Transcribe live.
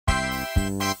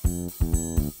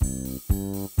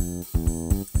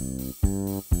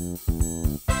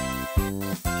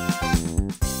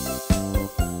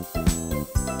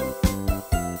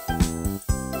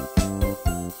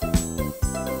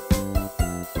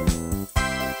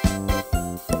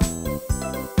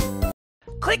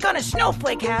Click on a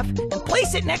snowflake half and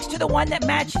place it next to the one that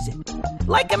matches it,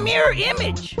 like a mirror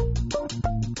image.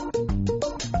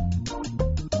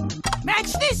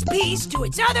 Match this piece to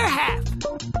its other half.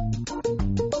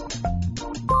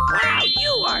 Wow,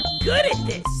 you are good at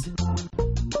this.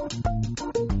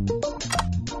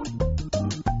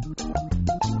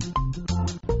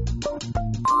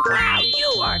 Wow,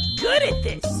 you are good at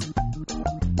this.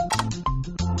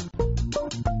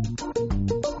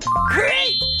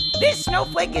 Great! This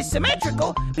snowflake is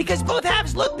symmetrical because both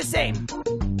halves look the same.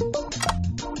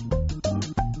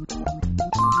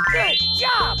 Good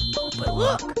job! But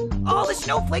look, all the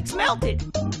snowflakes melted.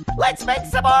 Let's make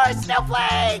some more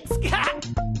snowflakes!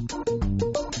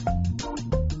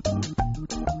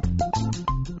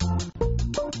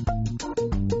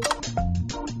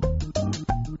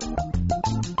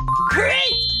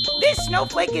 Great! This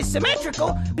snowflake is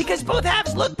symmetrical because both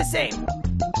halves look the same.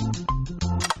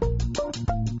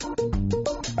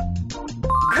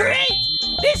 Great!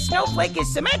 This snowflake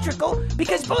is symmetrical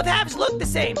because both halves look the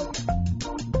same.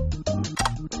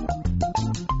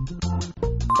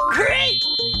 Great!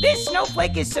 This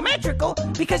snowflake is symmetrical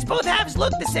because both halves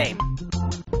look the same.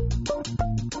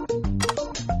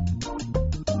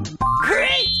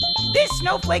 Great! This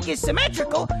snowflake is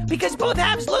symmetrical because both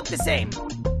halves look the same.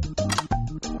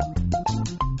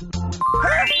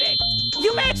 Perfect!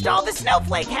 You matched all the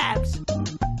snowflake halves.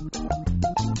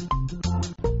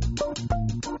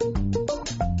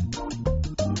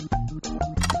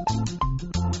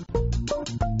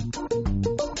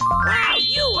 Wow,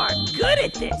 you are good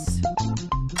at this.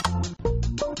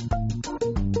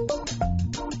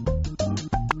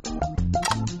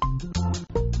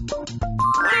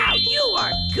 Wow, you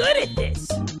are good at this.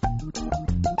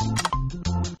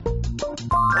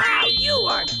 Wow, you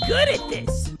are good at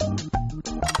this.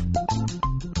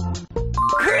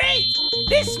 Great!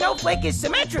 This snowflake is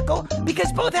symmetrical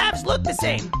because both halves look the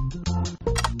same.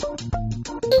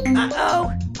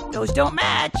 Uh-oh, those don't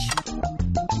match.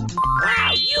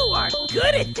 Wow, you are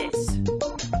good at this.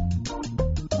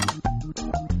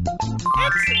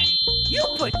 Excellent. You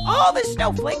put all the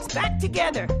snowflakes back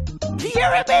together.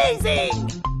 You're amazing!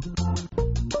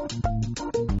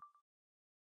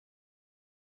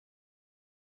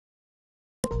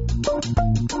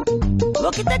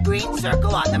 Look at the green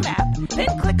circle on the map,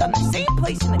 then click on the same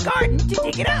place in the garden to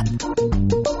dig it up.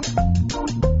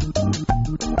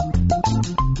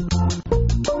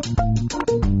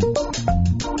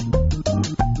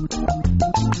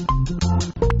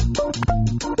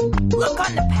 Look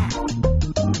on the path.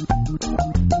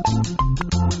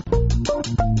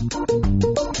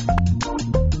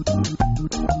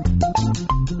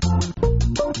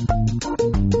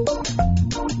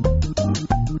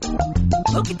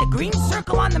 Look at the green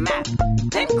circle on the map.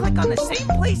 Then click on the same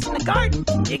place in the garden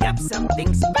to dig up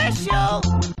something special.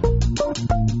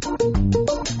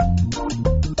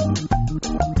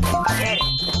 Get it.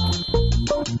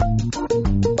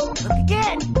 Look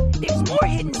again. There's more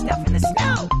hidden stuff in the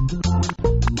snow.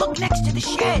 Look next to the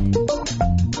shed.